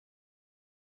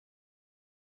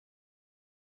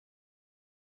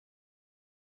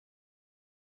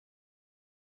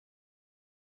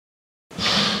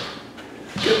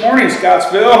Good morning,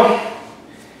 Scottsville.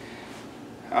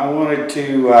 I wanted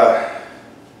to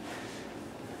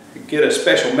get a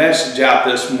special message out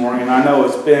this morning. I know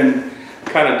it's been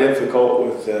kind of difficult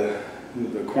with the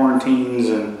quarantines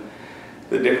and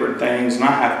the different things, and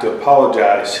I have to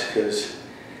apologize because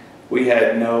we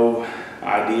had no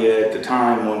idea at the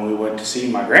time when we went to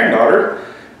see my granddaughter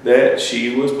that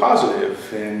she was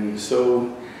positive. And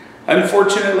so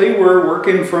unfortunately we're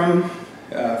working from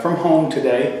home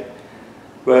today,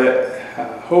 but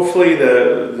hopefully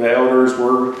the elders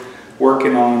were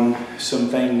working on some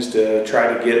things to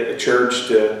try to get the church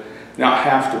to not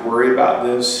have to worry about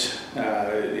this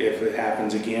if it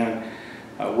happens again.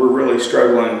 We're really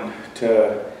struggling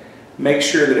to make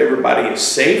sure that everybody is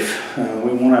safe.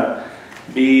 We want to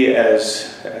be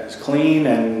as clean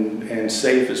and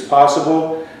safe as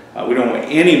possible. We don't want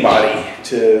anybody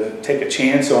to take a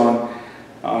chance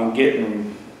on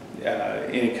getting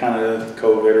any kind of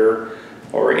COVID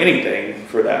or anything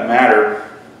for that matter.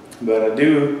 But I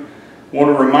do want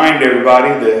to remind everybody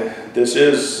that this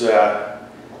is a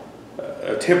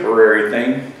temporary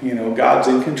thing. You know, God's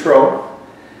in control,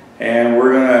 and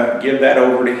we're going to give that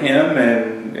over to Him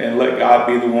and let God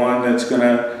be the one that's going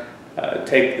to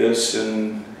take this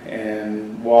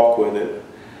and walk with it.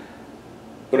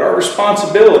 But our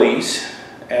responsibilities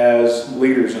as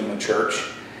leaders in the church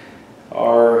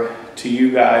are to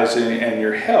you guys and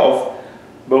your health,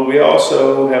 but we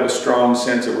also have a strong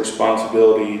sense of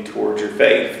responsibility towards your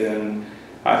faith, and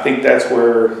I think that's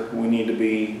where we need to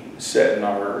be setting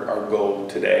our goal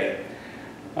today.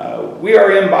 We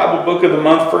are in Bible Book of the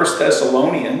Month, 1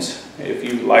 Thessalonians. If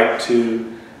you'd like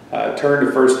to turn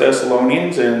to 1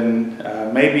 Thessalonians, and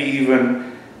maybe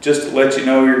even just to let you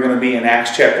know, you're going to be in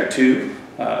Acts chapter 2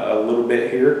 a little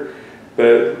bit here.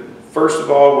 But first of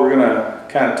all, we're going to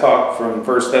kind of talk from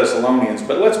 1 Thessalonians,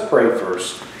 but let's pray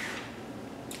first.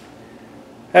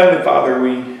 Heavenly Father,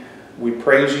 we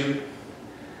praise you.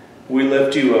 We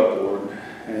lift you up, Lord,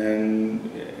 and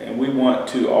we want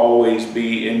to always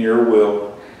be in your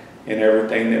will in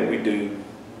everything that we do.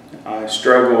 I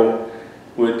struggle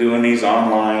with doing these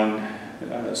online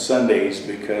Sundays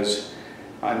because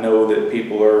I know that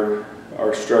people are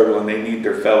struggling. They need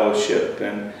their fellowship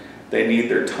and they need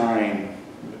their time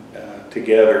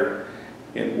together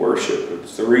in worship.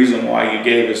 It's the reason why you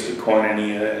gave us the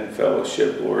koinonia and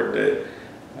fellowship, Lord, that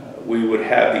we would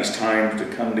have these times to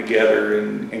come together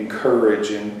and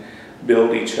encourage and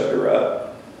build each other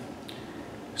up.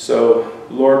 So,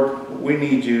 Lord, we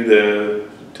need you to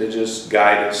just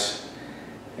guide us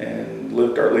and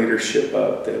lift our leadership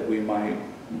up, that we might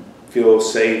feel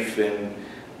safe in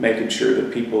making sure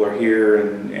that people are here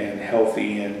and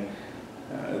healthy, and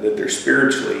that they're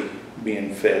spiritually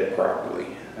being fed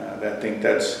properly. I think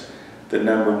that's the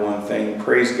number one thing.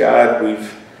 Praise God,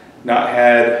 we've not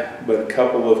had but a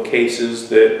couple of cases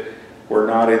that were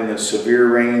not in the severe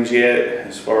range yet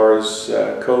as far as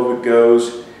COVID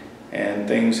goes, and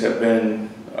things have been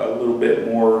a little bit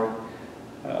more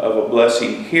of a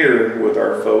blessing here with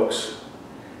our folks.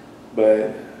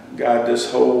 But God, this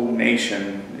whole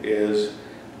nation is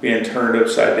being turned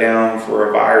upside down for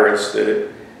a virus that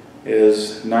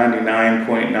is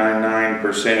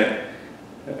 99.99%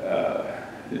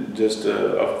 just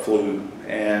a flu.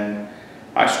 And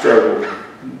I struggle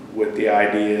with the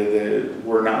idea that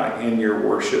we're not in your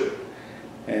worship,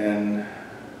 and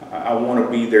I want to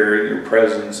be there in your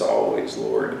presence always,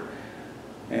 Lord.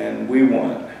 And we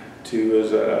want to,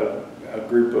 as a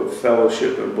group of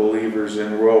fellowship and believers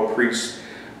and royal priests,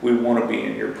 we want to be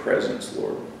in your presence,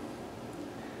 Lord.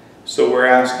 So we're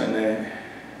asking that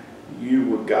you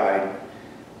would guide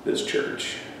this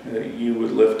church, that you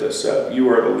would lift us up. You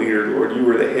are the leader, Lord. You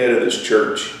are the head of this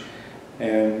church.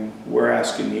 And we're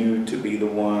asking you to be the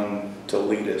one to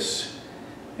lead us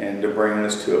and to bring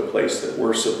us to a place that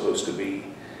we're supposed to be.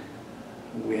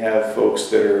 We have folks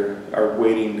that are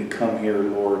waiting to come here,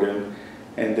 Lord, and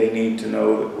they need to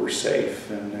know that we're safe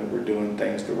and that we're doing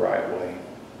things the right way.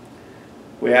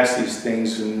 We ask these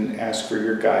things and ask for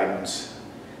your guidance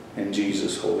in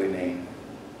Jesus' holy name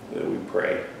that we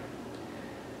pray.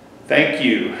 Thank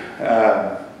you.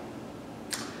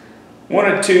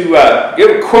 Wanted to give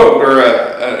a quote, or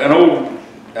an old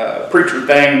preacher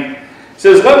thing. It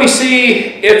says, "Let me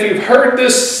see if you've heard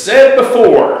this said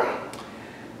before.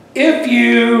 If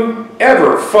you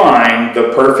ever find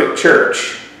the perfect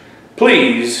church,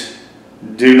 please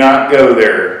do not go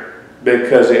there,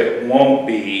 because it won't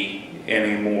be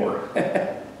anymore."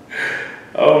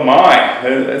 Oh my,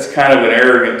 that's kind of an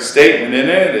arrogant statement, isn't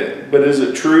it? But is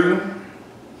it true?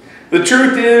 The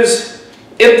truth is,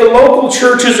 if the local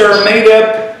churches are made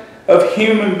up of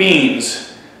human beings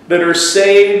that are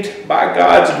saved by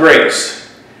God's grace,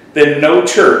 then no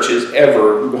church is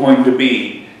ever going to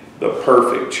be the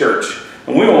perfect church.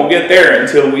 And we won't get there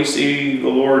until we see the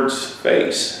Lord's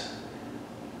face.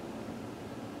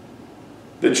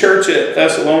 The church at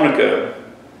Thessalonica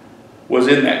was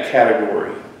in that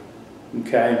category.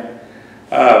 Okay?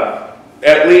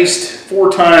 At least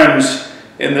 4 times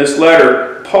in this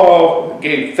letter, Paul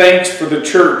gave thanks for the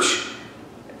church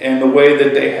and the way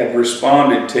that they had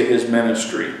responded to his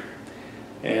ministry.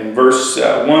 In verse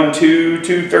 1, 2,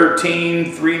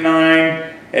 2:13,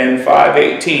 3:9, and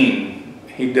 5:18,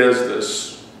 he does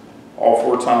this all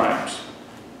 4 times.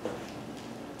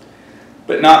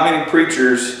 But not many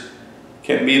preachers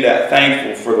can be that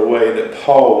thankful for the way that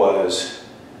Paul was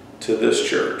to this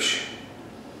church.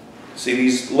 See,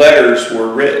 these letters were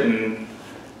written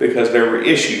because there were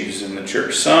issues in the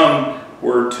church. Some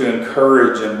were to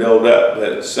encourage and build up,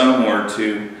 but some were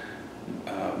to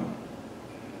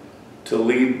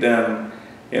lead them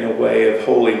in a way of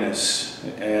holiness.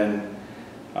 And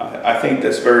I think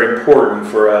that's very important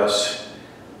for us.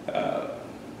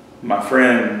 My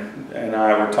friend and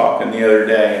I were talking the other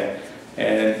day,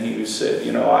 and he said,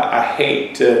 you know, I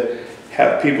hate to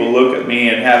have people look at me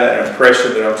and have that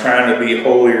impression that I'm trying to be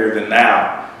holier than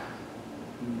thou.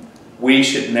 We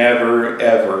should never,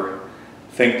 ever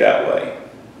think that way.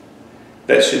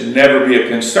 That should never be a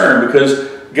concern, because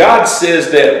God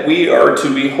says that we are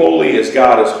to be holy as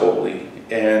God is holy.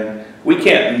 And we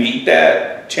can't meet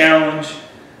that challenge,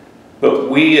 but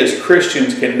we as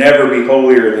Christians can never be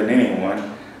holier than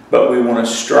anyone, but we want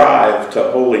to strive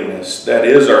to holiness. That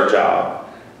is our job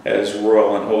as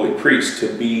royal and holy priests, to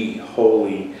be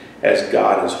holy as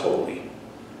God is holy.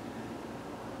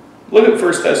 Look at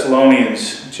 1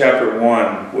 Thessalonians chapter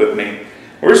 1 with me.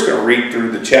 We're just going to read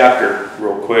through the chapter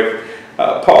real quick.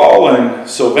 Paul and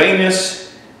Silvanus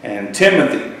and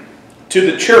Timothy,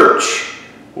 to the church,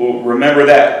 we'll remember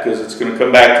that because it's going to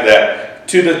come back to that.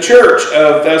 To the church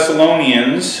of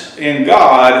Thessalonians, in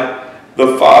God,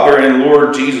 the Father and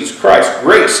Lord Jesus Christ,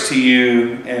 grace to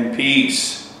you and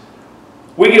peace.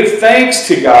 We give thanks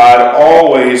to God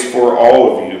always for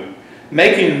all of you,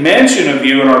 making mention of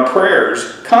you in our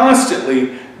prayers,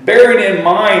 constantly bearing in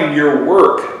mind your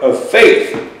work of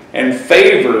faith and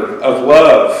favor of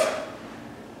love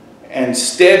and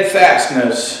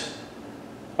steadfastness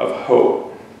of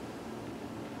hope.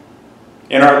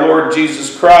 In our Lord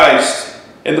Jesus Christ,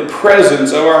 in the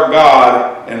presence of our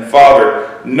God and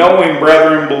Father, knowing,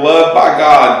 brethren, beloved by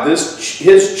God,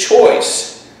 his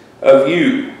choice of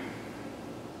you.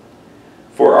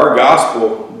 For our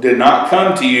gospel did not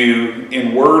come to you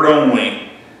in word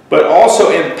only, but also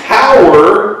in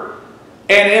power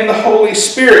and in the Holy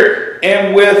Spirit,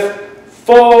 and with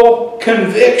full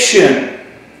conviction.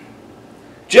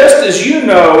 Just as you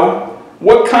know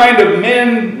what kind of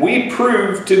men we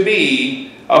proved to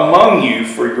be among you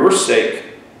for your sake,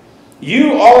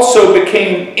 you also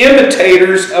became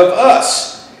imitators of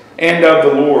us and of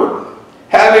the Lord,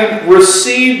 having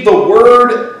received the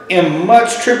word in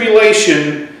much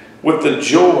tribulation with the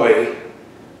joy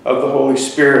of the Holy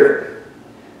Spirit,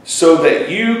 so that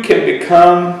you can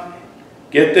become,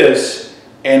 get this,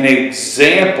 an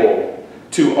example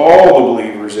to all the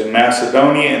believers in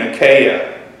Macedonia and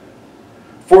Achaia.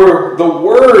 For the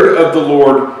word of the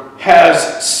Lord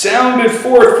has sounded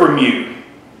forth from you,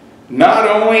 not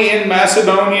only in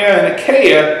Macedonia and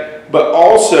Achaia, but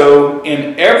also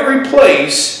in every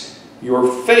place your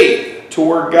faith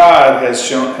toward God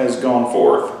has gone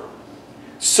forth,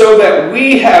 so that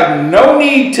we have no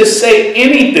need to say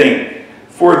anything,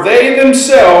 for they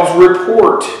themselves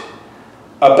report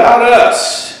about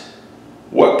us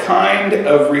what kind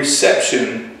of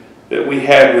reception that we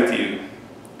had with you,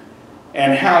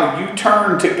 and how you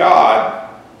turned to God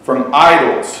from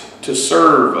idols to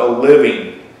serve a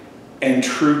living and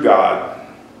true God,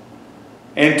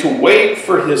 and to wait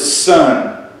for his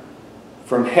Son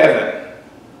from heaven,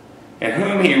 and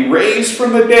whom he raised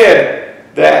from the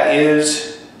dead, that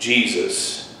is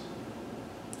Jesus,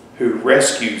 who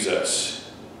rescues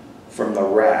us from the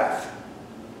wrath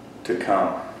to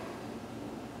come.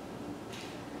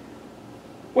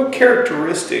 What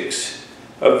characteristics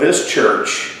of this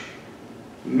church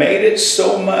made it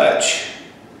so much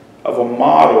of a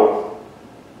model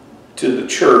to the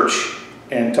church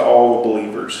and to all the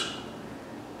believers?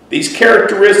 These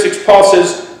characteristics, Paul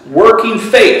says, working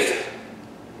faith,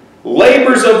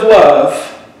 labors of love,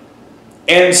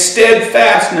 and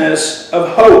steadfastness of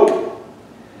hope.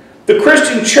 The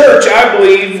Christian church, I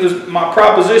believe, my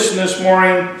proposition this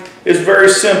morning is very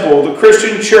simple. The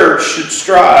Christian church should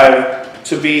strive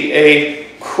to be a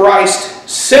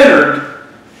Christ-centered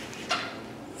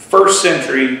first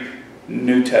century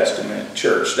New Testament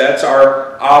church. That's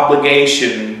our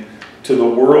obligation to the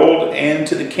world and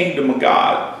to the kingdom of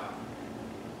God.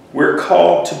 We're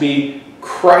called to be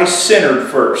Christ-centered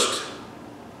first.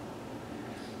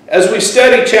 As we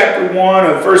study chapter 1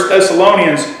 of 1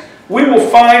 Thessalonians, we will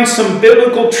find some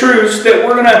biblical truths that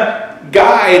we're going to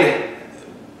guide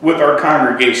with our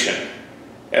congregation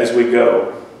as we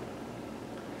go.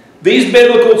 These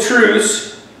biblical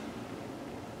truths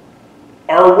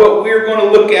are what we're going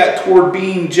to look at toward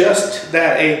being just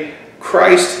that, a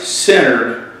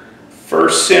Christ-centered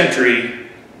first century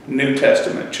New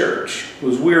Testament church.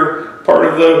 Because we're part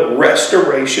of the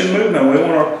restoration movement. We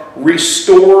want to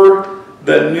restore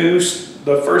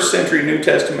the first century New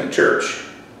Testament church.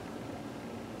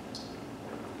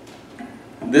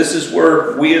 This is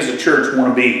where we as a church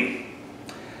want to be.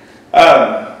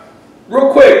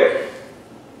 Real quick,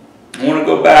 I want to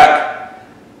go back.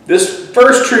 This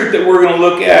first truth that we're going to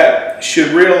look at should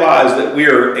realize that we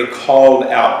are a called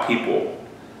out people.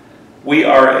 We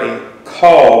are a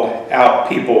called out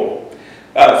people.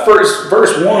 First,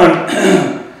 verse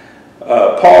 1,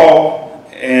 Paul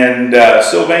and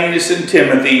Silvanus and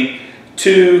Timothy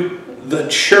to the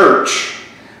church,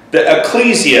 the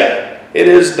ecclesia. It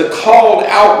is the called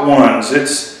out ones.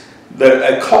 It's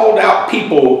a called out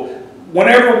people.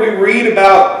 Whenever we read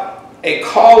about a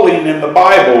calling in the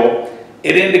Bible,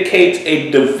 it indicates a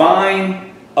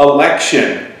divine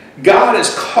election. God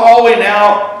is calling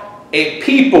out a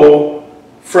people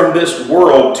from this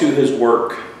world to his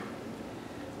work.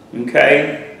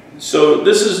 Okay? So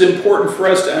this is important for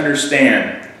us to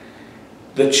understand.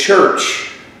 The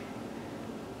church,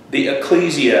 the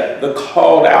ecclesia, the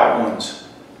called out ones.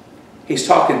 He's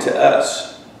talking to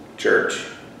us, church.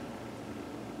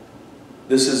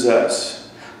 This is us.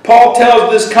 Paul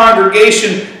tells this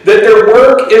congregation that their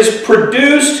work is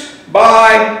produced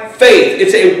by faith.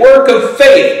 It's a work of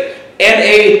faith and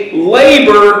a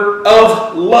labor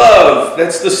of love.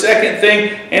 That's the second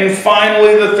thing. And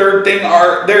finally, the third thing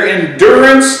are their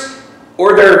endurance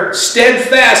or their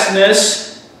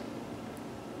steadfastness.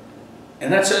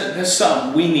 And that's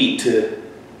something we need to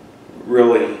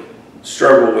really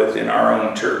struggle with in our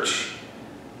own church.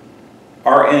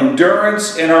 Our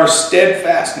endurance and our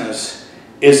steadfastness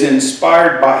is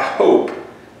inspired by hope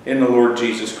in the Lord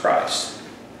Jesus Christ.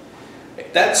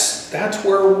 That's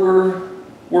where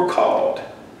we're called,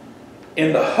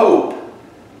 in the hope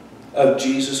of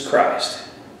Jesus Christ.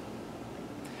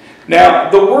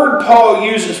 Now, the word Paul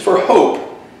uses for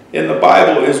hope in the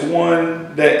Bible is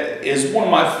one that is one of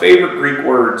my favorite Greek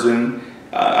words, and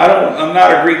I'm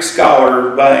not a Greek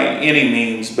scholar by any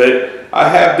means, but I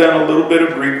have done a little bit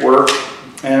of Greek work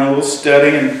and a little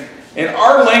study, and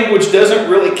our language doesn't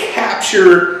really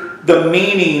capture the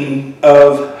meaning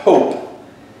of hope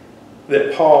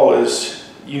that Paul is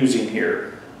using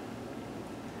here.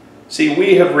 See,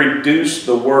 we have reduced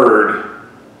the word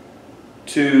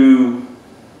to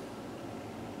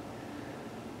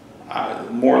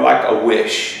more like a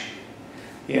wish.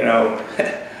 You know,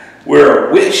 we're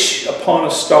a wish upon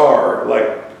a star, like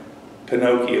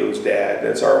Pinocchio's dad.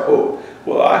 That's our hope.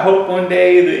 Well, I hope one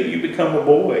day that you become a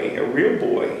boy, a real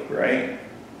boy, right?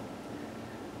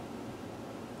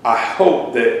 I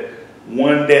hope that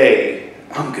one day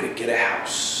I'm going to get a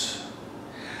house.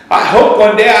 I hope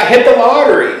one day I hit the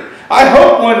lottery. I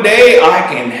hope one day I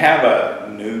can have a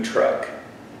new truck.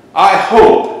 I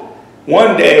hope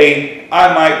one day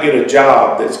I might get a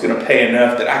job that's going to pay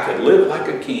enough that I could live like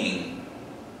a king.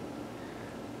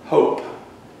 Hope.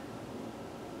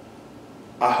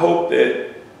 I hope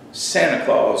that Santa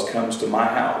Claus comes to my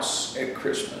house at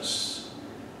Christmas.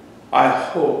 I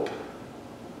hope.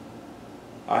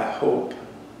 I hope.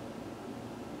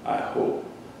 I hope.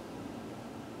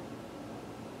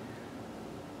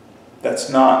 That's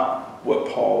not what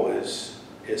Paul is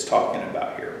talking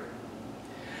about here.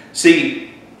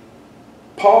 See,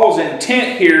 Paul's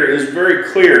intent here is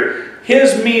very clear.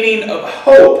 His meaning of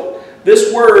hope,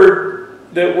 this word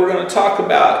that we're going to talk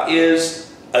about,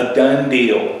 is a done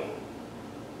deal.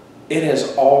 It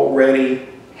has already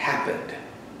happened.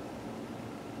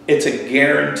 It's a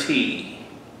guarantee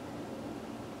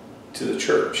to the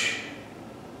church.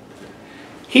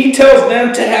 He tells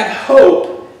them to have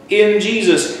hope in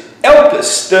Jesus.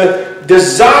 Elpis, the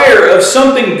desire of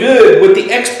something good with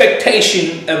the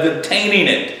expectation of obtaining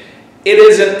it. It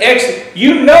is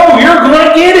you know you're going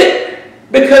to get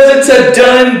it because it's a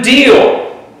done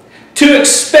deal. To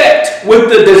expect with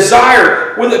the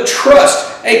desire, with a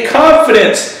trust, a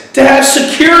confidence, to have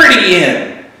security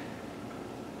in.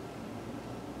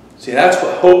 See, that's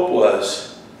what hope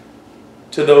was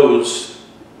to those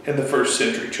in the first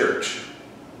century church.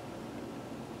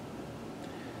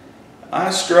 I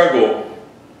struggle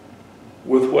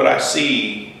with what I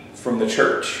see from the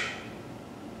church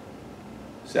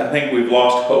See, I think we've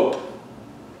lost hope.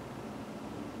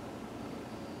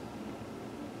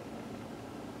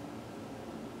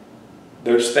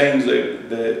 There's things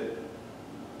that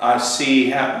I see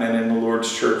happening in the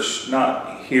Lord's church,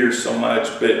 not here so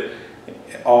much, but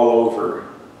all over,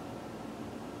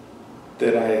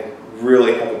 that I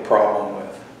really have a problem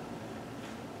with.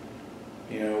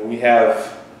 You know, we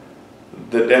have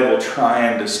the devil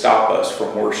trying to stop us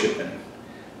from worshiping.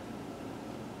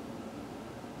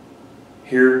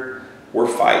 Here, we're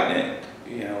fighting it.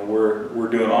 You know, we're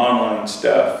doing online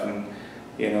stuff, and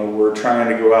you know, we're trying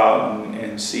to go out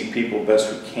and see people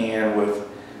best we can with,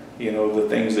 you know, the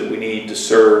things that we need to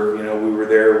serve. You know, we were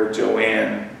there with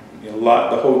Joanne. You know,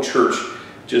 the whole church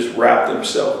just wrapped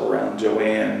themselves around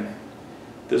Joanne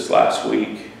this last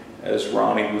week as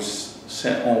Ronnie was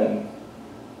sent home.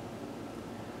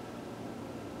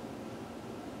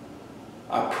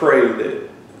 I pray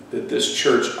that this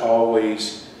church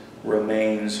always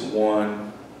remains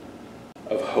one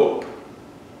of hope,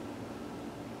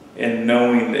 and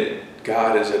knowing that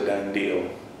God is a done deal.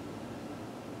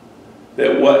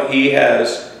 That what He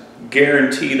has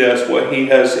guaranteed us, what He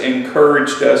has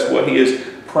encouraged us, what He has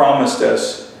promised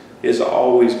us is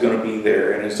always going to be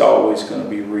there, and it's always going to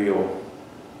be real.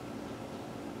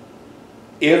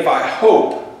 If I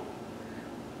hope,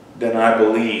 then I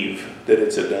believe that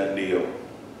it's a done deal.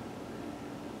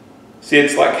 See,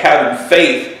 it's like having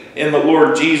faith in the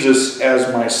Lord Jesus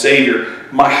as my Savior.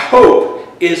 My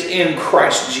hope is in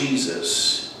Christ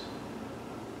Jesus.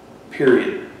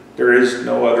 Period. There is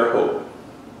no other hope.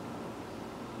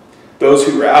 Those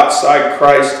who are outside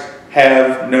Christ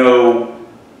have no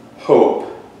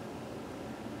hope.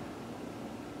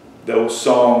 The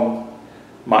song,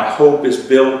 my hope is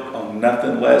built on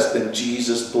nothing less than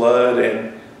Jesus' blood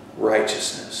and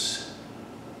righteousness.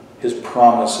 His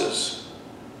promises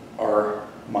are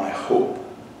my hope.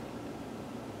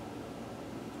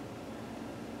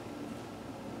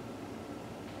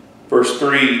 Verse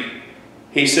 3,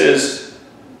 he says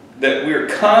that we are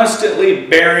constantly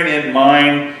bearing in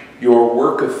mind your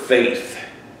work of faith,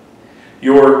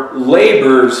 your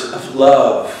labors of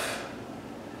love,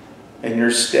 and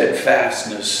your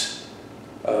steadfastness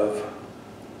of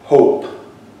hope,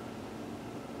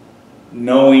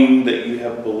 knowing that you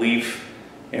have belief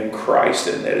in Christ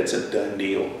and that it's a done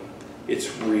deal.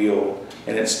 It's real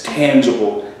and it's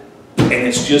tangible and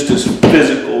it's just as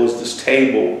physical as this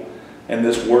table and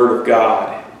this Word of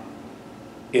God.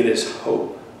 It is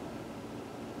hope.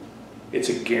 It's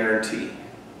a guarantee.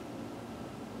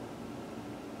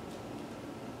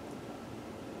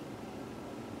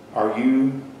 Are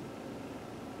you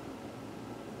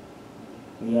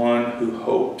one who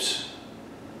hopes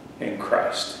in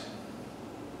Christ?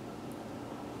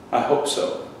 I hope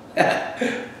so.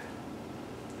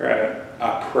 Right?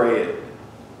 I pray it.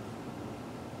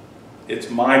 It's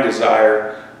my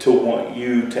desire to want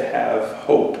you to have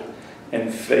hope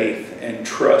and faith and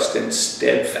trust and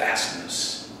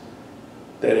steadfastness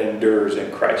that endures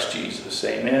in Christ Jesus.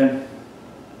 Amen.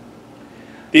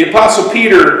 The Apostle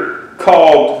Peter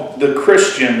called the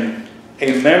Christian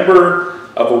a member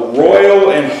of a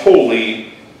royal and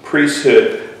holy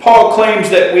priesthood. Paul claims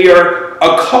that we are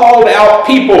a called out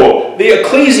people, the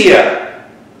ecclesia,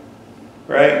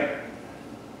 right?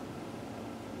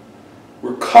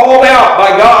 We're called out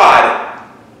by God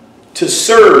to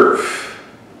serve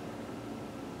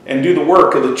and do the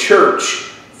work of the church.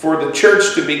 For the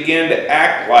church to begin to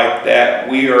act like that,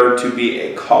 we are to be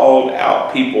a called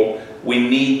out people. We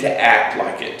need to act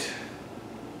like it.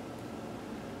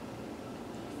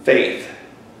 Faith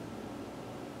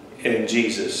in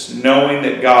Jesus, knowing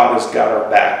that God has got our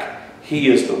back. He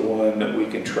is the one that we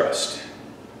can trust.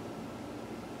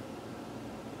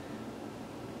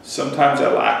 Sometimes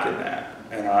I lack in that,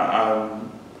 and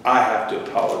I have to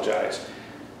apologize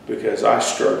because I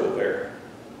struggle there.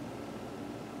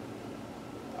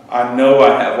 I know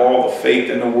I have all the faith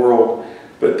in the world,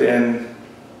 but then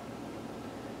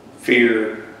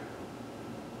fear,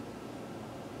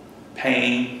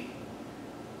 pain,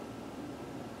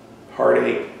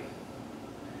 heartache,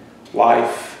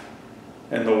 life,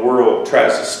 and the world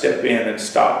tries to step in and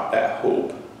stop that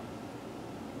hope.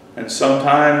 And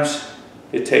sometimes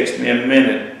it takes me a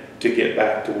minute to get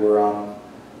back to where I'm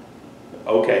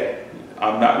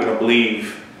not going to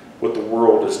believe what the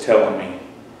world is telling me.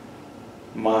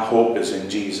 My hope is in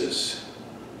Jesus.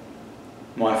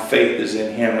 My faith is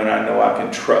in Him, and I know I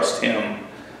can trust Him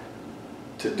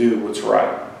to do what's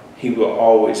right. He will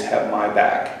always have my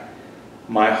back.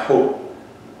 My hope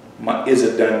is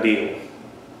a done deal.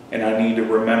 And I need to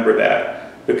remember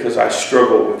that because I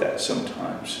struggle with that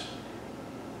sometimes.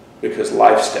 Because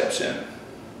life steps in.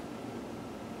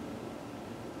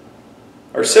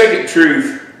 Our second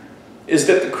truth is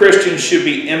that the Christians should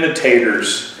be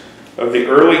imitators of the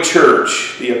early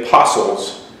church, the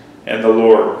apostles, and the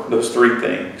Lord. Those three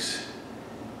things.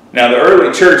 Now, the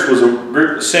early church was a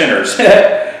group of sinners.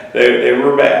 They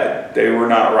were bad. They were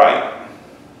not right.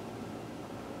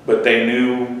 But they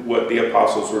knew what the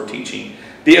apostles were teaching.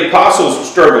 The apostles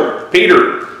struggled.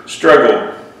 Peter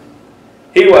struggled.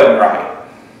 He wasn't right.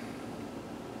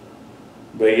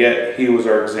 But yet, he was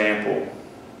our example.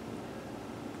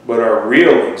 But our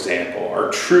real example, our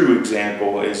true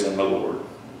example, is in the Lord.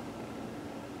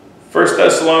 1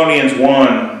 Thessalonians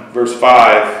 1, verse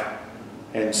 5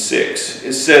 and 6.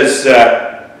 It says,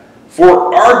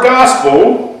 for our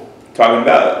gospel, talking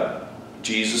about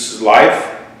Jesus'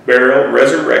 life, burial,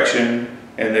 resurrection,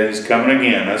 and that he's coming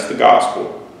again. That's the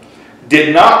gospel.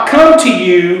 Did not come to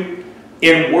you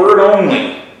in word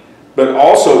only, but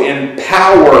also in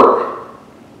power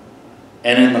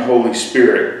and in the Holy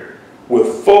Spirit,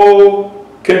 with full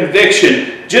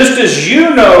conviction, just as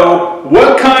you know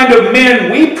what kind of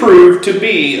men we prove to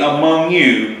be among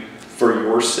you for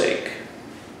your sake.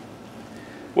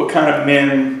 What kind of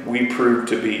men we prove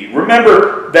to be.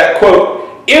 Remember that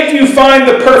quote, if you find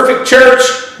the perfect church,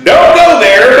 don't go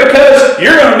there because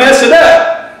you're going to mess it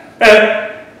up.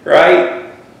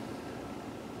 Right?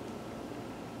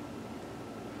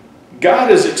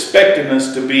 God is expecting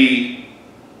us to be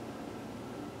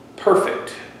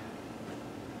perfect.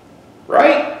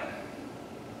 Right?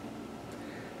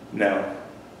 No.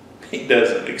 He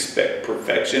doesn't expect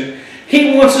perfection.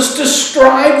 He wants us to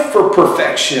strive for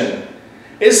perfection.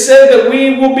 It said that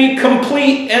we will be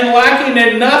complete and lacking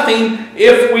in nothing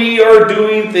if we are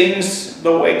doing things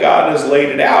the way God has laid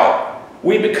it out.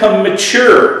 We become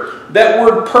mature. That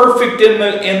word perfect in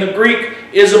the Greek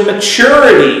is a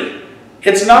maturity.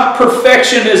 It's not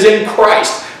perfection as in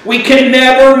Christ. We can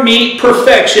never meet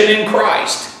perfection in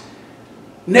Christ.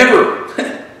 Never.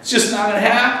 It's just not going to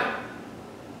happen.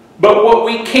 But what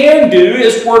we can do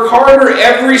is work harder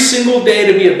every single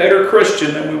day to be a better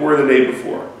Christian than we were the day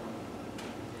before.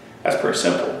 That's pretty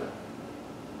simple.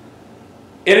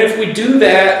 And if we do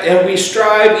that and we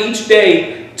strive each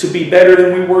day to be better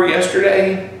than we were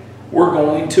yesterday, we're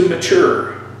going to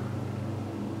mature.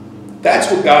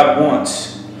 That's what God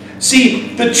wants.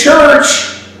 See, the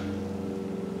church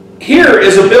here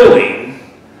is a building,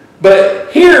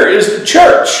 but here is the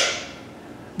church.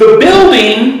 The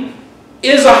building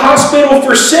is a hospital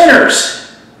for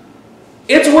sinners.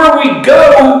 It's where we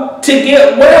go to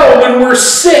get well when we're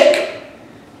sick.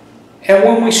 And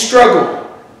when we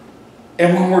struggle,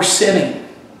 and when we're sinning,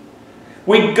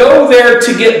 we go there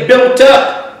to get built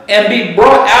up and be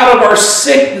brought out of our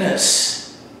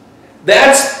sickness.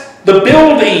 That's the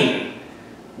building.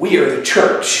 We are the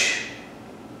church.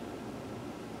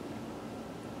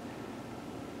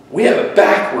 We have it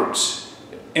backwards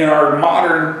in our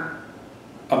modern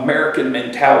American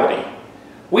mentality.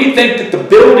 We think that the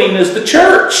building is the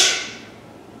church.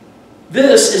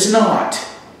 This is not.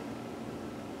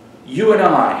 You and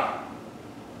I,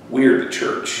 we are the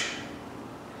church.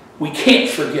 We can't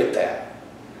forget that.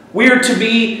 We are to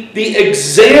be the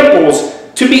examples,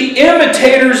 to be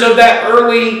imitators of that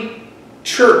early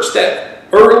church, that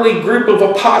early group of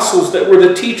apostles that were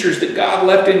the teachers that God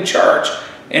left in charge,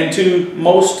 and to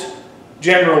most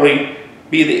generally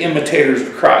be the imitators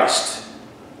of Christ.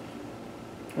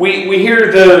 We hear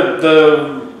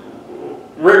the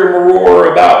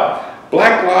rigmarole about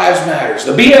Black Lives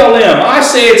Matter, the BLM. I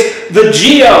say it's the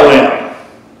GLM.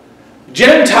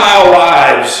 Gentile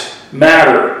lives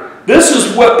matter. This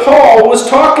is what Paul was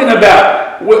talking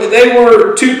about. They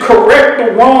were to correct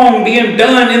the wrong being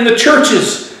done in the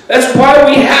churches. That's why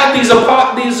we have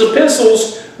these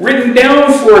epistles written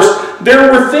down for us.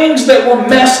 There were things that were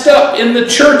messed up in the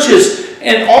churches,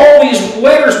 and all these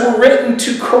letters were written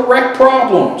to correct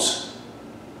problems.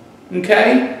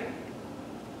 Okay?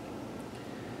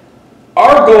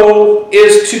 Our goal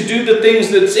is to do the things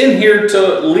that's in here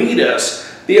to lead us.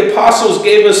 The apostles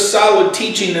gave us solid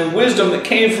teaching and wisdom that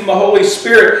came from the Holy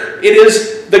Spirit. It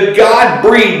is the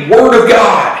God-breathed Word of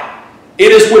God.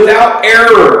 It is without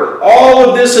error. All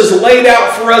of this is laid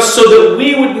out for us so that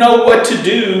we would know what to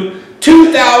do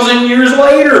 2,000 years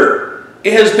later.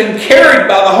 It has been carried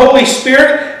by the Holy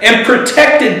Spirit and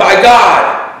protected by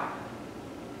God.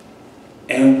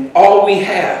 And all we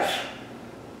have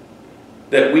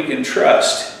that we can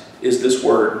trust is this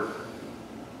Word.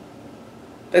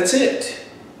 That's it.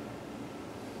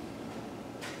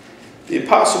 The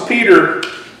Apostle Peter,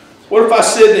 what if I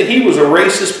said that he was a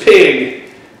racist pig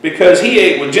because he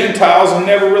ate with Gentiles and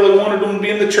never really wanted them to be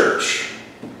in the church?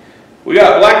 We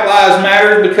got Black Lives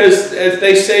Matter because as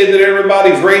they say that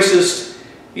everybody's racist,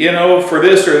 for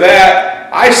this or that,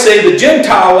 I say the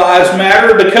Gentile lives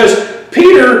matter because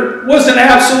Peter was an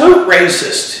absolute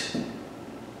racist.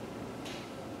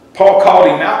 Paul called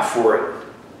him out for it.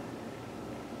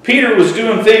 Peter was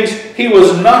doing things he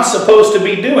was not supposed to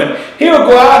be doing. He would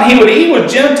go out and he would eat with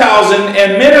Gentiles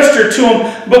and minister to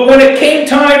them. But when it came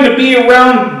time to be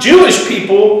around Jewish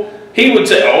people, he would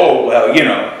say, oh, well,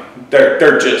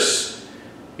 they're just,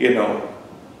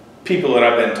 people that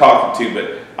I've been talking to,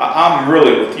 but I'm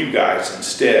really with you guys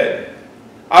instead.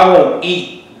 I won't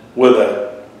eat with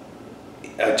a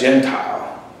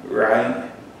Gentile,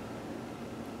 right?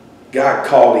 God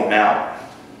called him out.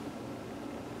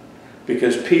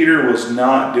 Because Peter was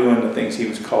not doing the things he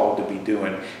was called to be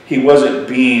doing. He wasn't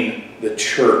being the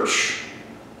church.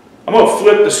 I'm going to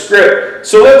flip the script.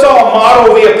 So let's all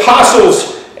model the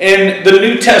apostles in the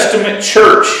New Testament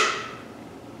church.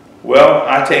 Well,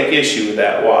 I take issue with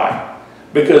that. Why?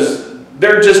 Because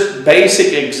they're just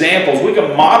basic examples. We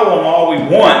can model them all we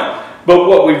want. But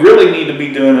what we really need to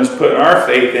be doing is putting our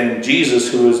faith in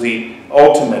Jesus, who is the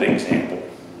ultimate example.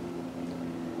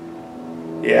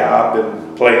 Yeah, I've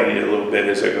been playing it a little bit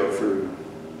as I go through.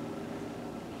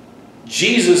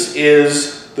 Jesus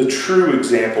is the true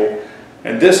example,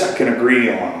 and this I can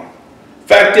agree on.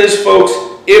 Fact is, folks,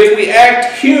 if we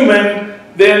act human,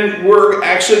 then we're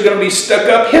actually going to be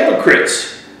stuck-up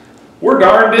hypocrites. We're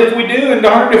darned if we do and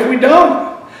darned if we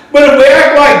don't. But if we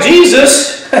act like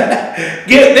Jesus,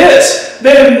 get this,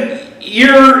 then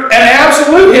you're an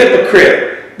absolute hypocrite.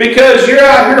 Because you're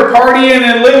out here partying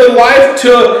and living life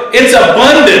to its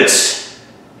abundance,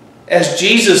 as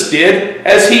Jesus did,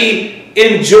 as he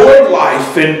enjoyed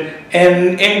life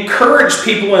and encouraged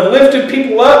people and lifted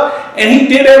people up, and he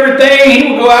did everything.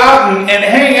 He would go out and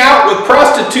hang out with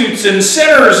prostitutes and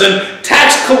sinners and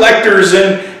tax collectors,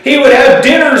 and he would have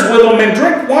dinners with them and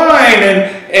drink wine,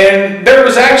 and there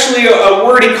was actually a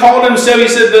word he called himself. He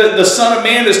said the Son of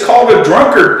Man is called a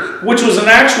drunkard, which was an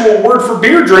actual word for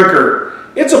beer drinker.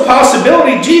 It's a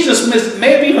possibility Jesus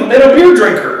may have even been a beer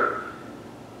drinker.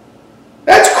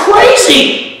 That's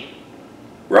crazy,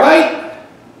 right?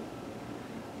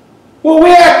 Well,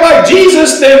 we act like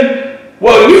Jesus, then,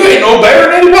 well, you ain't no better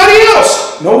than anybody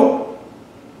else. No,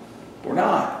 we're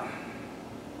not.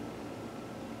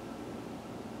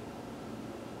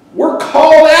 We're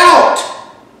called out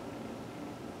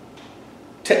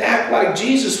to act like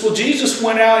Jesus. Well, Jesus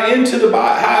went out into the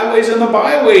highways and the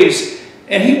byways,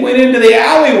 and he went into the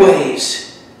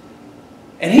alleyways.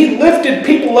 And he lifted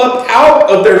people up out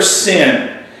of their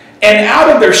sin and out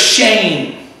of their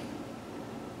shame.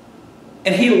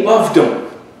 And he loved them.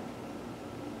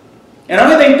 And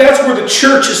I think that's where the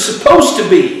church is supposed to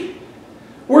be.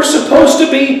 We're supposed to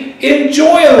be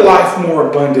enjoying life more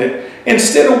abundant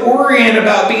instead of worrying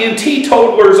about being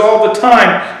teetotalers all the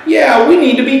time. Yeah, we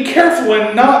need to be careful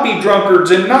and not be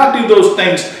drunkards and not do those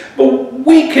things. But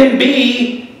we can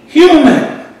be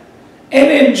human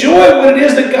and enjoy what it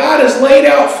is that God has laid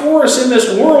out for us in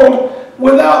this world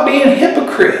without being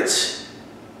hypocrites.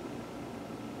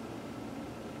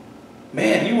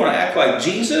 Man, you want to act like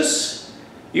Jesus?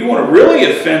 You want to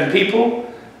really offend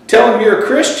people? Tell them you're a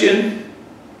Christian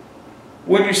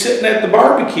when you're sitting at the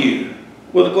barbecue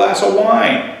with a glass of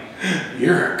wine.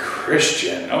 You're a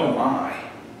Christian. Oh my.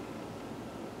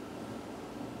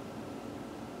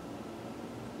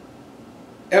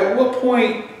 At what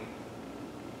point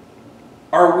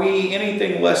are we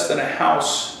anything less than a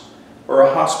house or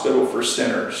a hospital for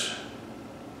sinners?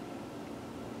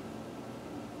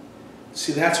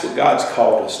 See, that's what God's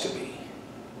called us to be.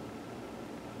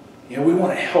 You know, we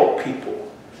want to help people.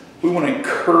 We want to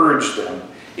encourage them.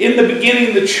 In the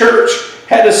beginning, the church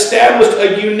had established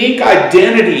a unique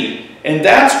identity. And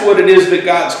that's what it is that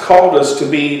God's called us to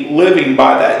be living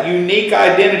by, that unique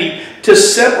identity, to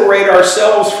separate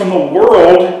ourselves from the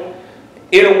world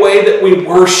in a way that we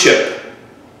worship.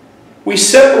 We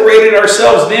separated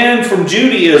ourselves then from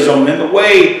Judaism in the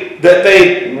way that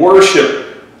they worship.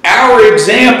 Our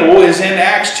example is in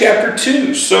Acts chapter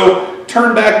 2. So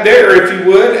turn back there if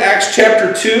you would. Acts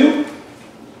chapter 2.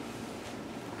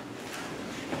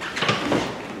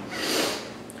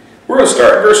 We're going to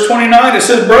start at verse 29. It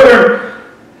says, "Brethren,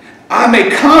 I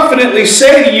may confidently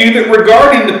say to you that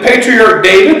regarding the patriarch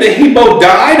David, that he both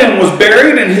died and was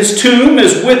buried, and his tomb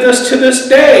is with us to this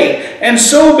day. And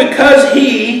so because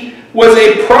he was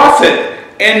a prophet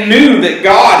and knew that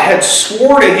God had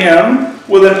swore to him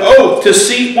with an oath to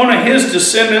seat one of his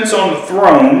descendants on the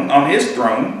throne, on his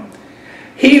throne,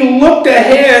 he looked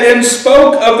ahead and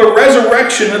spoke of the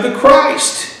resurrection of the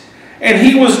Christ. And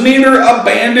he was neither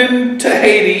abandoned to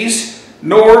Hades,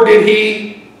 nor did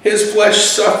his flesh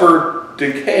suffer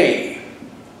decay."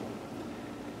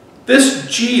 This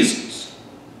Jesus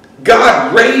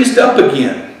God raised up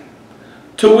again,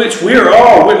 to which we are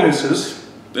all witnesses.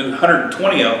 There's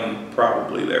 120 of them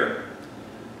probably there.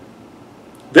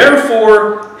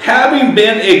 Therefore, having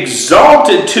been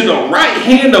exalted to the right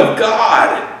hand of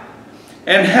God,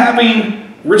 and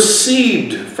having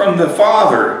received from the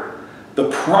Father the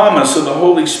promise of the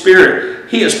Holy Spirit,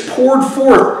 he has poured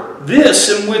forth this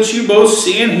in which you both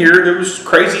see and hear. There was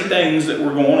crazy things that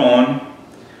were going on.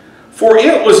 For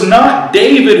it was not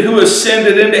David who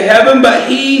ascended into heaven, but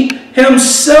he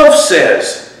himself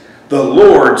says, the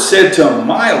Lord said to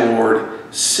my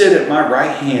Lord, sit at my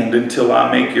right hand until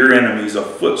I make your enemies a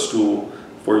footstool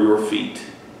for your feet.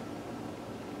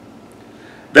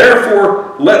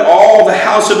 Therefore, let all the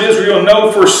house of Israel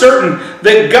know for certain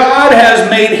that God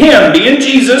has made him, being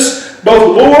Jesus,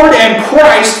 both Lord and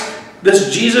Christ,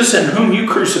 this Jesus in whom you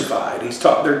crucified.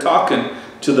 They're talking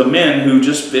to the men who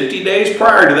just 50 days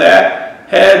prior to that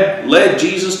had led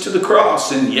Jesus to the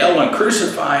cross and yelling,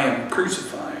 crucify him,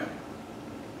 crucify him.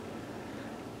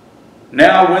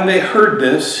 Now when they heard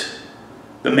this,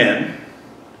 the men,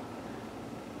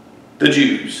 the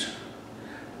Jews,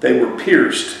 they were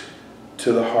pierced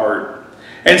to the heart,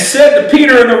 and said to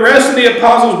Peter and the rest of the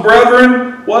apostles,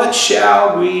 brethren, what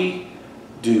shall we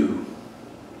do?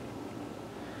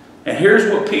 And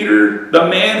here's what Peter, the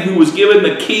man who was given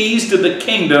the keys to the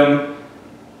kingdom,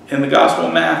 in the Gospel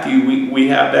of Matthew, we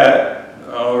have that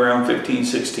around 15,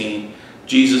 16.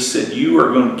 Jesus said, you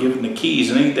are going to give him the keys,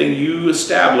 and anything you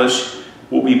establish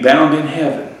will be bound in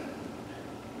heaven.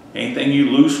 Anything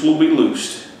you loose will be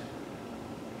loosed.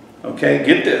 Okay,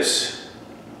 get this.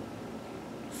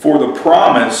 For the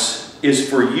promise is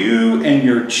for you and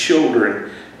your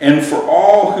children, and for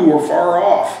all who are far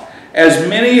off, as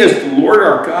many as the Lord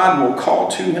our God will call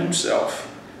to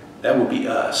himself. That will be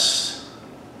us.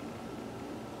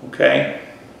 Okay?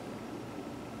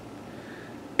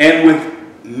 And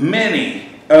with many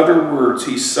other words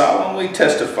he solemnly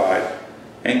testified,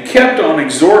 and kept on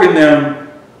exhorting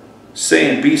them,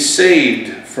 saying, be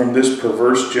saved from this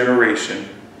perverse generation.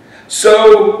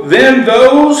 So then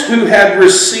those who had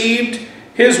received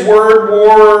his word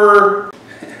were...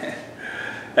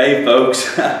 Hey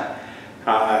folks,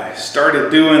 I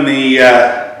started doing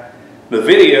the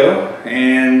video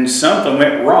and something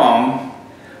went wrong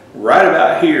right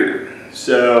about here.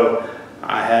 So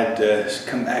I had to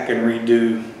come back and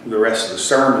redo the rest of the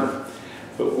sermon.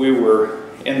 But we were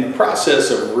in the process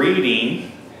of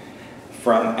reading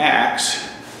from Acts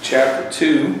chapter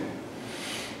 2.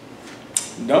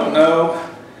 Don't know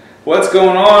what's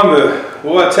going on, but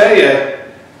well, I tell you,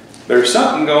 there's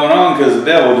something going on, because the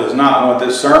devil does not want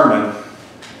this sermon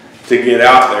to get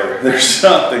out there. There's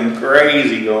something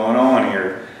crazy going on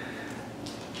here.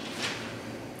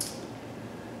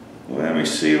 Let me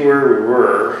see where we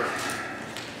were.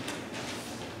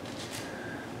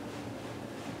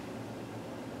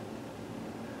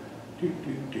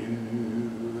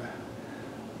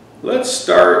 Let's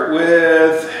start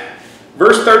with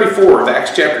verse 34 of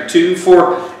Acts chapter 2.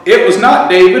 For it was not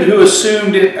David who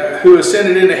ascended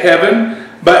into heaven,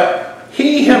 but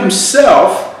he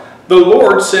himself, the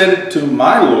Lord, said to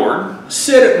my Lord,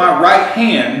 sit at my right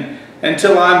hand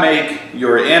until I make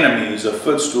your enemies a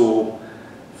footstool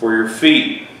for your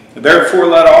feet. Therefore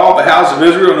let all the house of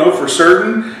Israel know for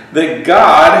certain that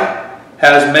God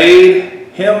has made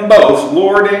him both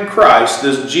Lord and Christ,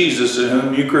 this Jesus in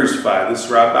whom you crucified. This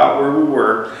is right about where we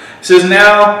were. It says,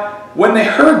 now when they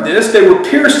heard this, they were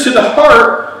pierced to the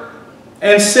heart,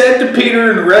 and said to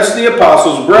Peter and the rest of the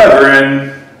apostles,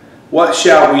 brethren, what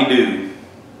shall we do?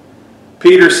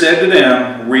 Peter said to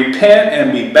them, repent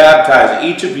and be baptized,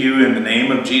 each of you, in the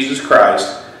name of Jesus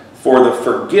Christ, for the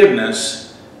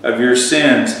forgiveness of your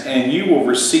sins, and you will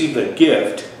receive the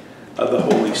gift of the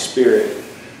Holy Spirit.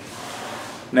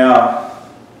 Now,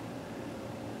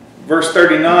 verse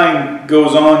 39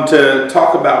 goes on to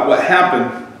talk about what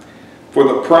happened. For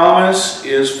the promise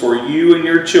is for you and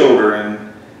your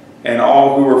children, and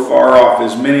all who are far off,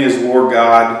 as many as the Lord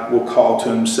God will call to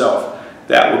himself.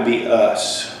 That would be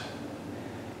us.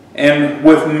 And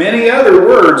with many other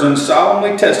words, and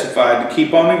solemnly testified, to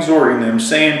keep on exhorting them,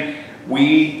 saying,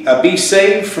 we be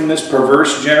saved from this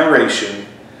perverse generation.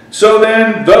 So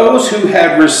then those who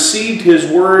had received his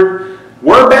word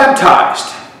were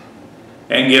baptized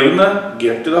and given the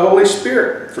gift of the Holy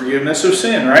Spirit, forgiveness of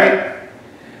sin, right?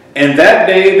 And that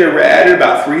day there were added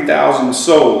about 3,000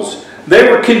 souls. They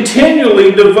were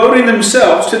continually devoting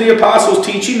themselves to the apostles'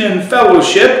 teaching and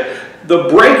fellowship, the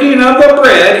breaking of the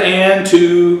bread, and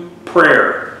to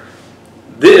prayer.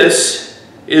 This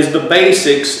is the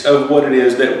basics of what it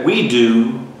is that we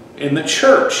do in the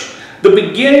church. The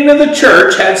beginning of the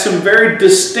church had some very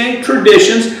distinct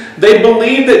traditions. They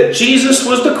believed that Jesus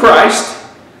was the Christ.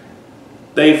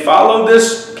 They followed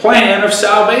this plan of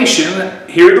salvation.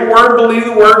 Hear the word, believe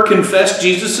the word, confess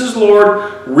Jesus is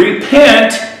Lord,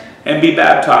 repent, and be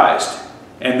baptized,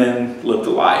 and then live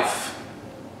the life.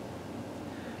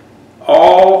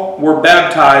 All were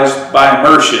baptized by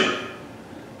immersion,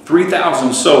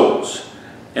 3,000 souls.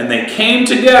 And they came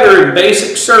together in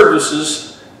basic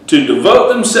services to devote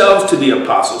themselves to the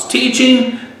apostles'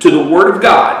 teaching, to the Word of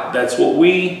God. That's what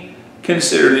we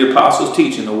consider the apostles'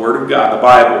 teaching, the Word of God, the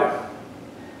Bible,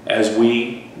 as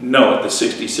we know it, the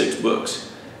 66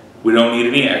 books. We don't need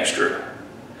any extra.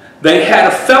 They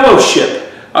had a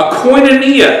fellowship, a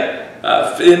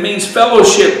koinonia. It means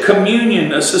fellowship,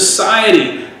 communion, a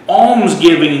society,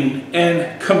 almsgiving,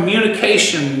 and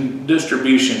communication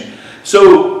distribution.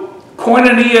 So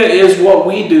koinonia is what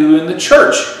we do in the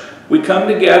church. We come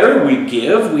together, we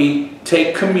give, we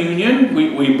take communion,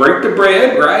 we break the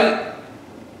bread, right?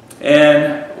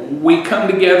 And we come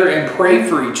together and pray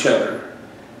for each other.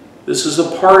 This is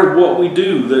a part of what we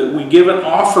do. That we give an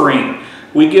offering.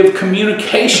 We give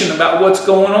communication about what's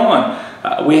going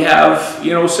on. We have,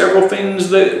 several things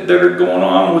that are going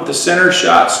on with the center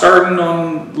shot starting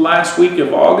on last week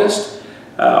of August,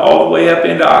 all the way up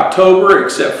into October,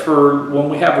 except for when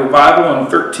we have revival on the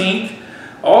 13th.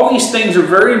 All these things are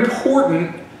very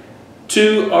important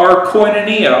to our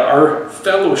koinonia, our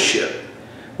fellowship.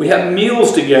 We have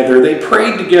meals together. They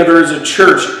prayed together as a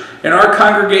church. In our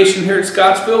congregation here at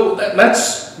Scottsville,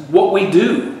 that's what we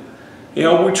do.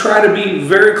 We try to be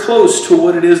very close to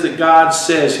what it is that God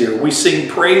says here. We sing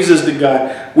praises to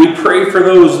God. We pray for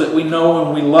those that we know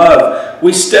and we love.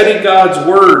 We study God's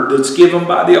word that's given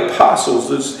by the apostles,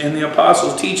 that's in the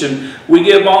apostles' teaching. We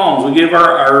give alms. We give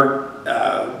our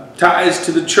tithes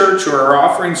to the church or our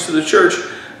offerings to the church.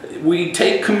 We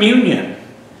take communion.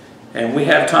 And we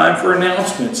have time for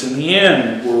announcements in the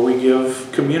end where we give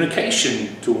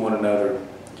communication to one another.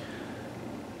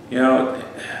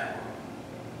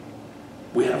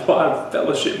 We have a lot of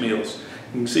fellowship meals.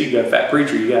 You can see you got a fat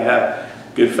preacher, you got to have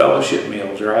good fellowship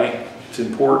meals, right? It's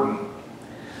important.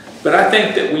 But I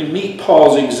think that we meet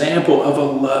Paul's example of a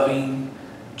loving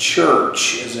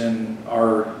church, as in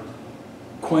our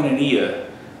koinonia,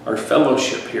 our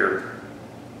fellowship here.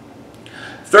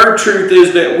 Third truth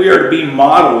is that we are to be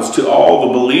models to all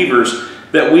the believers,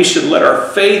 that we should let our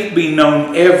faith be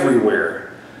known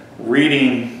everywhere.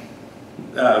 Reading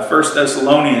 1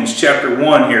 Thessalonians chapter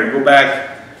 1 here. Go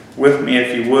back with me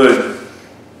if you would.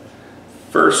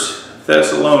 1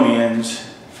 Thessalonians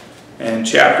and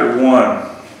chapter 1.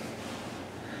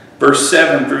 Verse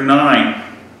 7 through 9.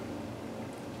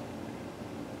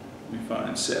 Let me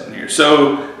find 7 here.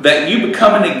 So that you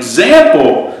become an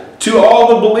example to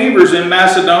all the believers in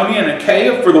Macedonia and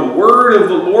Achaia, for the word of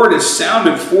the Lord is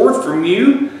sounded forth from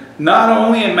you, not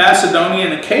only in Macedonia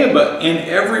and Achaia, but in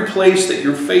every place that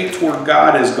your faith toward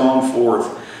God has gone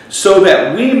forth, so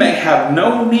that we may have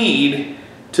no need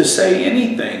to say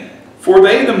anything. For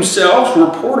they themselves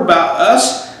report about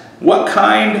us what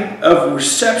kind of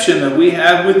reception that we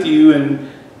have with you, and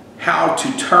how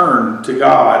to turn to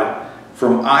God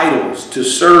from idols to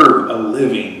serve a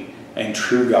living and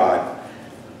true God.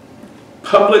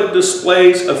 Public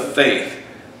displays of faith.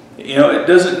 It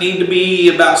doesn't need to be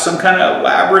about some kind of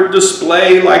elaborate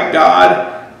display like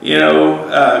God.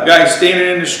 Guy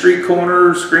standing in the street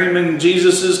corner screaming,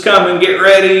 Jesus is coming, get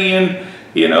ready, and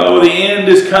the end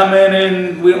is coming,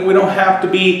 and we don't have to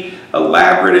be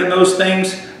elaborate in those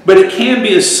things. But it can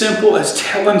be as simple as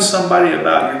telling somebody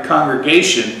about your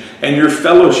congregation and your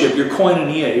fellowship, your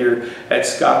koinonia here at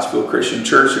Scottsville Christian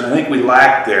Church. And I think we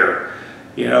lack there.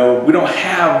 We don't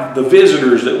have the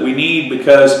visitors that we need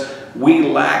because we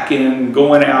lack in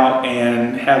going out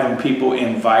and having people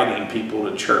inviting people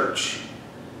to church.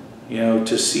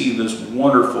 To see this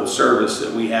wonderful service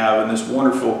that we have and this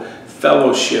wonderful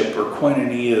fellowship or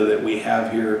koinonia that we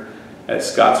have here at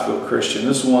Scottsville Christian.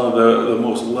 This is one of the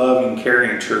most loving,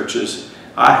 caring churches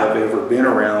I have ever been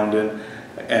around,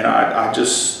 and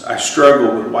I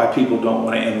struggle with why people don't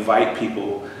want to invite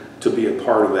people to be a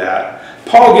part of that.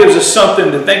 Paul gives us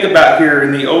something to think about here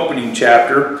in the opening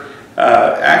chapter.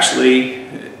 Actually,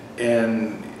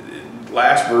 in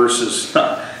last verse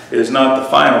is not the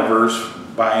final verse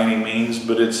by any means,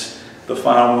 but it's the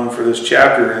final one for this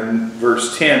chapter in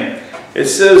verse 10. It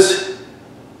says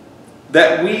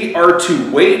that we are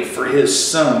to wait for his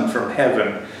Son from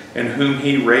heaven, in whom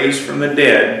he raised from the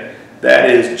dead, that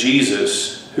is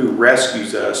Jesus, who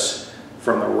rescues us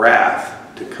from the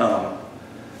wrath to come.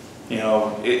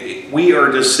 We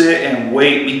are to sit and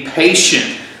wait, be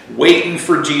patient, waiting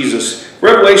for Jesus.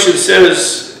 Revelation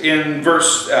says in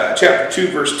chapter 2,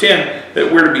 verse 10,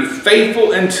 that we're to be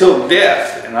faithful until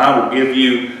death, and I will give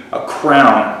you a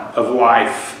crown of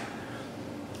life.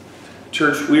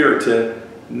 Church, we are to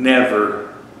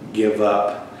never give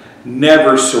up,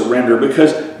 never surrender,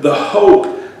 because the hope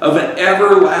of an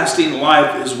everlasting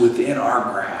life is within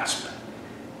our grasp.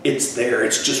 It's there.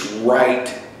 It's just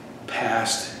right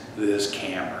past this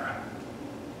camera.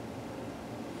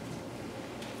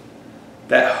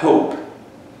 That hope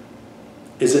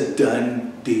is a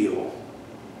done deal.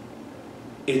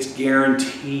 It's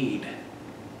guaranteed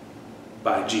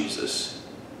by Jesus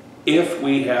if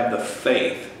we have the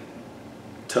faith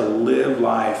to live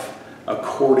life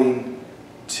according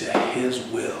to His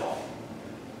will.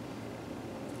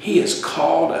 He has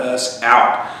called us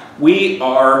out. We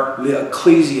are the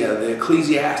ecclesia, the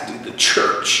ecclesiastic, the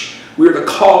church. We're the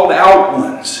called out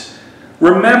ones.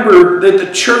 Remember that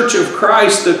the Church of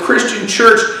Christ, the Christian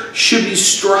church, should be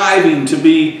striving to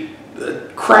be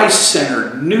the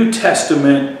Christ-centered, New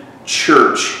Testament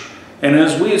church. And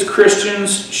as we as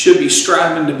Christians should be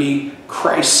striving to be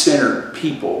Christ-centered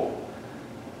people.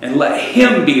 And let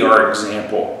Him be our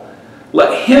example.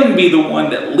 Let Him be the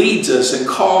one that leads us and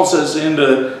calls us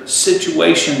into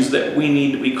situations that we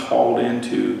need to be called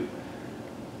into.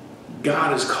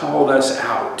 God has called us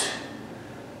out.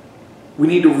 We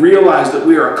need to realize that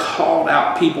we are a called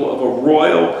out people of a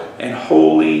royal and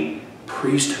holy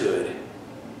priesthood.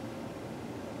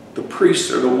 The priests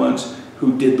are the ones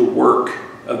who did the work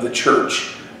of the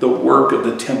church, the work of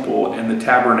the temple and the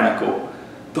tabernacle.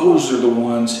 Those are the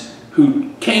ones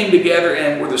who came together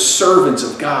and were the servants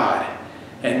of God.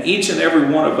 And each and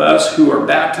every one of us who are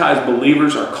baptized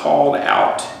believers are called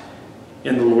out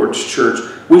in the Lord's church.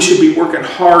 We should be working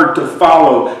hard to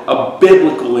follow a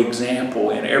biblical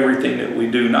example in everything that we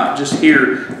do, not just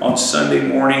here on Sunday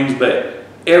mornings, but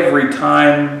every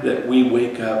time that we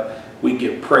wake up, we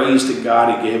give praise to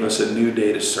God. He gave us a new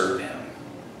day to serve Him.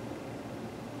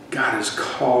 God has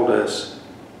called us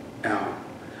out.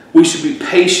 We should be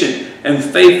patient and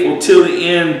faithful till the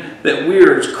end, that we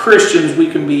are, as Christians, we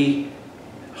can be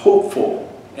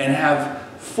hopeful and have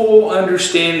full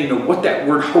understanding of what that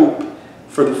word hope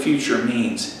for the future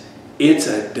means. It's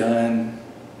a done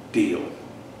deal.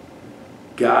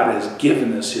 God has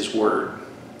given us His word.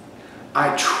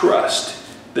 I trust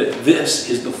that this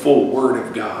is the full word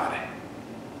of God.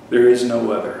 There is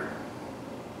no other.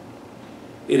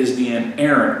 It is the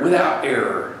inerrant, without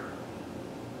error.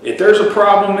 If there's a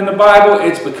problem in the Bible,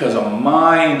 it's because of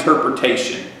my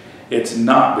interpretation. It's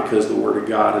not because the word of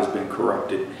God has been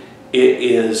corrupted. It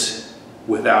is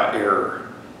without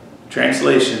error.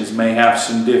 Translations may have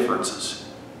some differences,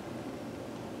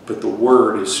 but the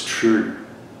word is true.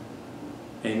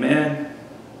 Amen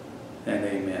and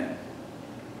amen.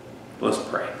 Let's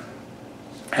pray.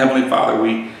 Heavenly Father,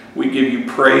 we give you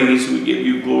praise, we give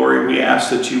you glory. We ask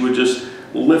that you would just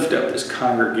lift up this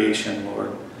congregation,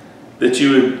 Lord, that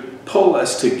you would pull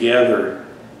us together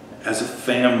as a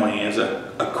family, as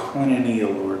a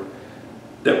koinonia, Lord,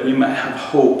 that we might have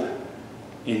hope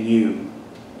in you.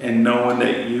 And knowing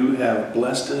that you have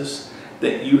blessed us,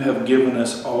 that you have given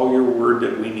us all your word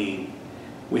that we need.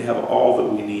 We have all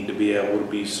that we need to be able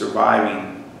to be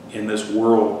surviving in this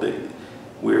world that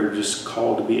we're just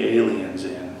called to be aliens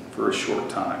in for a short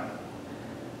time.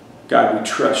 God, we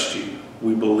trust you.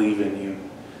 We believe in you.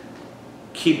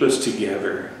 Keep us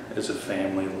together as a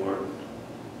family, Lord.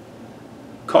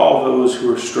 Call those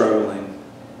who are struggling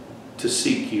to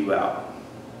seek you out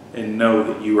and know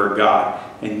that you are God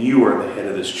and you are the head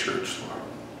of this church, Lord.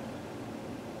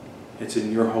 It's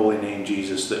in your holy name,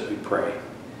 Jesus, that we pray.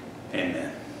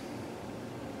 Amen.